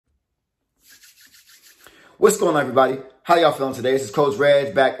What's going on, everybody? How y'all feeling today? This is Coach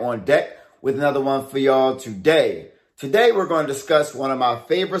Reg back on deck with another one for y'all today. Today, we're going to discuss one of my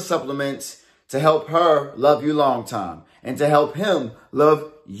favorite supplements to help her love you long time and to help him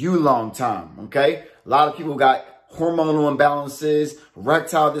love you long time, okay? A lot of people got hormonal imbalances,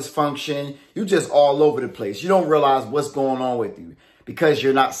 erectile dysfunction. You just all over the place. You don't realize what's going on with you because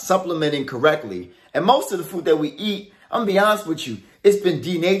you're not supplementing correctly. And most of the food that we eat, I'm going to be honest with you, it's been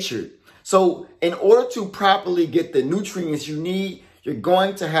denatured. So in order to properly get the nutrients you need, you're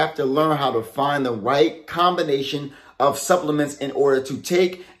going to have to learn how to find the right combination of supplements in order to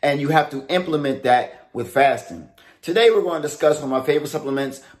take, and you have to implement that with fasting. Today, we're going to discuss one of my favorite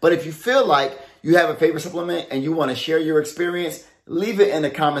supplements, but if you feel like you have a favorite supplement and you want to share your experience, leave it in the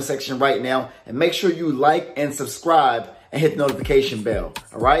comment section right now and make sure you like and subscribe and hit the notification bell.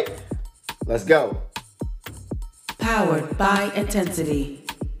 All right, let's go. Powered by Intensity.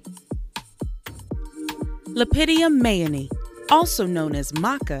 Lepidium mayonnaise, also known as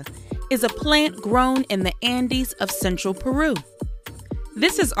maca, is a plant grown in the Andes of central Peru.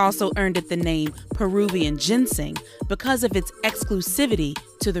 This has also earned it the name Peruvian ginseng because of its exclusivity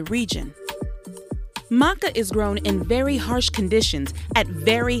to the region. Maca is grown in very harsh conditions at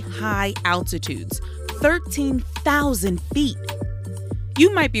very high altitudes, 13,000 feet.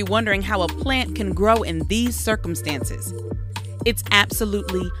 You might be wondering how a plant can grow in these circumstances. It's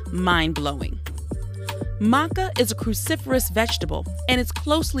absolutely mind-blowing. Maca is a cruciferous vegetable and is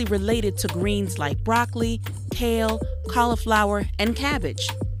closely related to greens like broccoli, kale, cauliflower, and cabbage.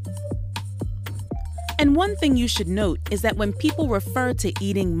 And one thing you should note is that when people refer to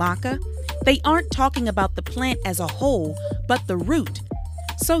eating maca, they aren't talking about the plant as a whole, but the root.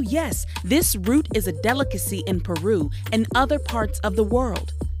 So yes, this root is a delicacy in Peru and other parts of the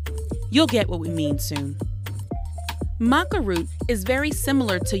world. You'll get what we mean soon. Maca root is very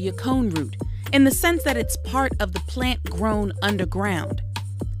similar to yacon root, in the sense that it's part of the plant grown underground.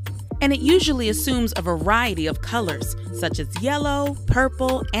 And it usually assumes a variety of colors, such as yellow,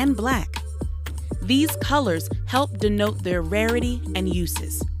 purple, and black. These colors help denote their rarity and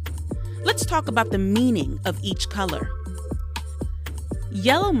uses. Let's talk about the meaning of each color.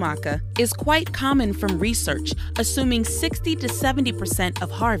 Yellow maca is quite common from research, assuming 60 to 70%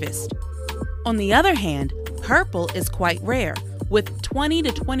 of harvest. On the other hand, purple is quite rare, with 20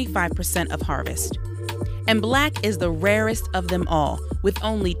 to 25% of harvest. And black is the rarest of them all, with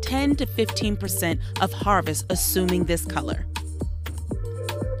only 10 to 15% of harvest assuming this color.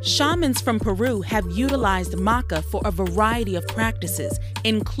 Shamans from Peru have utilized maca for a variety of practices,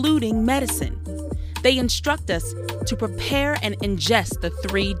 including medicine. They instruct us to prepare and ingest the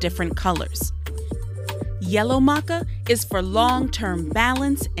three different colors. Yellow maca is for long-term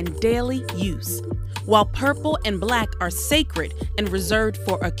balance and daily use, while purple and black are sacred and reserved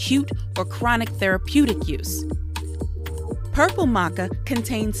for acute or chronic therapeutic use. Purple maca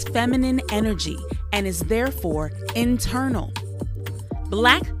contains feminine energy and is therefore internal.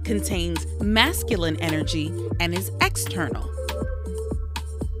 Black contains masculine energy and is external.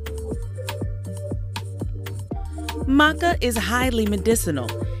 Maca is highly medicinal,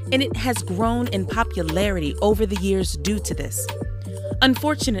 and it has grown in popularity over the years due to this.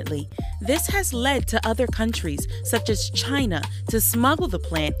 Unfortunately, this has led to other countries, such as China, to smuggle the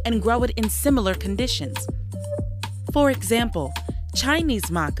plant and grow it in similar conditions. For example, Chinese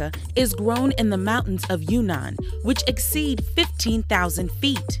maca is grown in the mountains of Yunnan, which exceed 15,000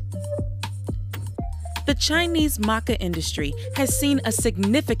 feet. The Chinese maca industry has seen a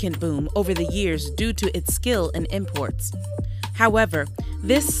significant boom over the years due to its skill in imports. However,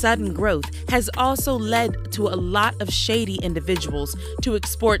 this sudden growth has also led to a lot of shady individuals to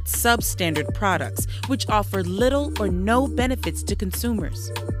export substandard products, which offer little or no benefits to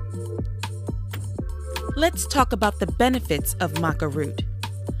consumers. Let's talk about the benefits of maca root.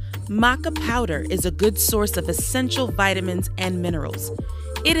 Maca powder is a good source of essential vitamins and minerals.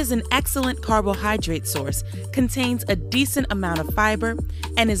 It is an excellent carbohydrate source, contains a decent amount of fiber,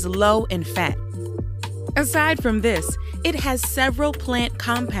 and is low in fat. Aside from this, it has several plant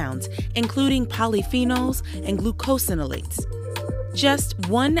compounds, including polyphenols and glucosinolates. Just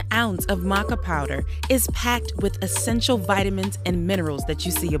 1 ounce of maca powder is packed with essential vitamins and minerals that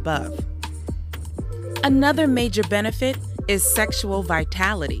you see above. Another major benefit is sexual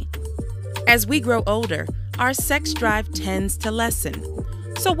vitality. As we grow older, our sex drive tends to lessen.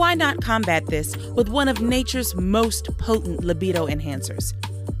 So why not combat this with one of nature's most potent libido enhancers,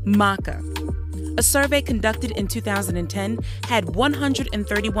 maca? A survey conducted in 2010 had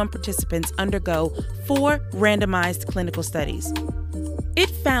 131 participants undergo 4 randomized clinical studies. It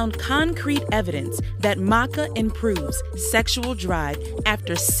found concrete evidence that maca improves sexual drive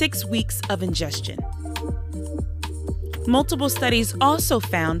after 6 weeks of ingestion. Multiple studies also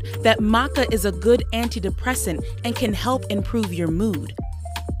found that maca is a good antidepressant and can help improve your mood.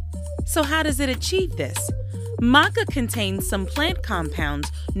 So how does it achieve this? Maca contains some plant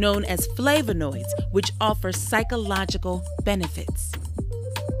compounds known as flavonoids, which offer psychological benefits.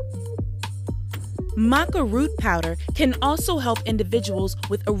 Maca root powder can also help individuals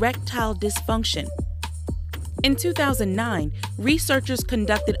with erectile dysfunction. In 2009, researchers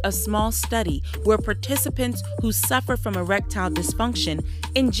conducted a small study where participants who suffer from erectile dysfunction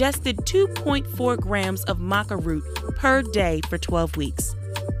ingested 2.4 grams of maca root per day for 12 weeks.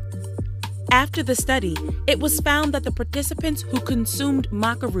 After the study, it was found that the participants who consumed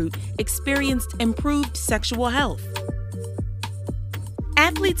maca root experienced improved sexual health.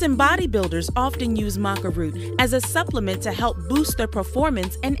 Athletes and bodybuilders often use maca root as a supplement to help boost their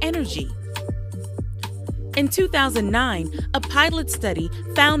performance and energy. In 2009, a pilot study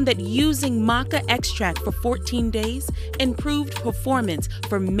found that using maca extract for 14 days improved performance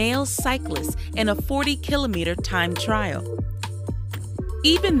for male cyclists in a 40-kilometer time trial.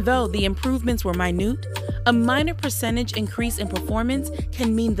 Even though the improvements were minute, a minor percentage increase in performance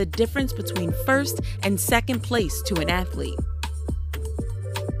can mean the difference between first and second place to an athlete.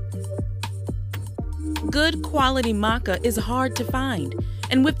 Good quality maca is hard to find,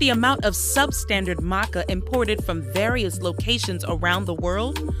 and with the amount of substandard maca imported from various locations around the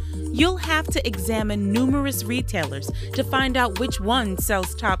world, you'll have to examine numerous retailers to find out which one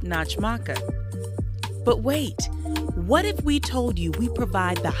sells top-notch maca. But wait, what if we told you we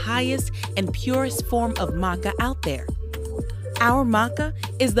provide the highest and purest form of maca out there? Our maca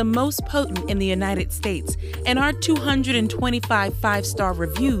is the most potent in the United States, and our 225 five-star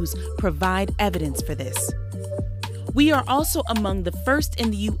reviews provide evidence for this. We are also among the first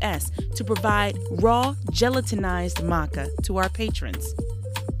in the U.S. to provide raw gelatinized maca to our patrons.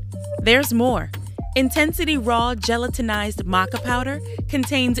 There's more. Intensity Raw Gelatinized Maca Powder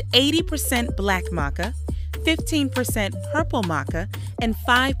contains 80% black maca, 15% purple maca, and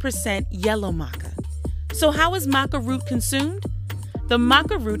 5% yellow maca. So how is maca root consumed? The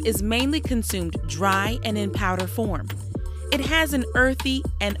maca root is mainly consumed dry and in powder form. It has an earthy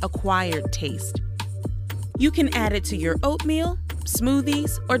and acquired taste. You can add it to your oatmeal,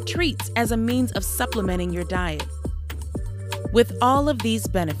 smoothies, or treats as a means of supplementing your diet. With all of these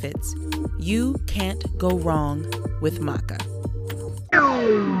benefits, you can't go wrong with maca.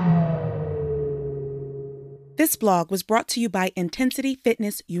 This blog was brought to you by Intensity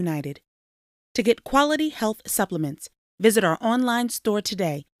Fitness United. To get quality health supplements, visit our online store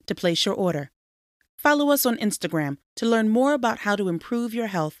today to place your order. Follow us on Instagram to learn more about how to improve your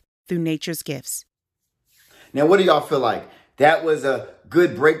health through nature's gifts. Now, what do y'all feel like? That was a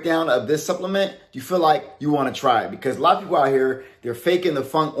good breakdown of this supplement. Do you feel like you want to try it? Because a lot of people out here, they're faking the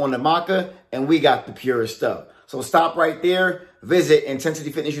funk on the maca, and we got the purest stuff. So stop right there. Visit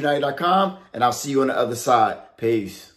intensityfitnessunited.com, and I'll see you on the other side. Peace.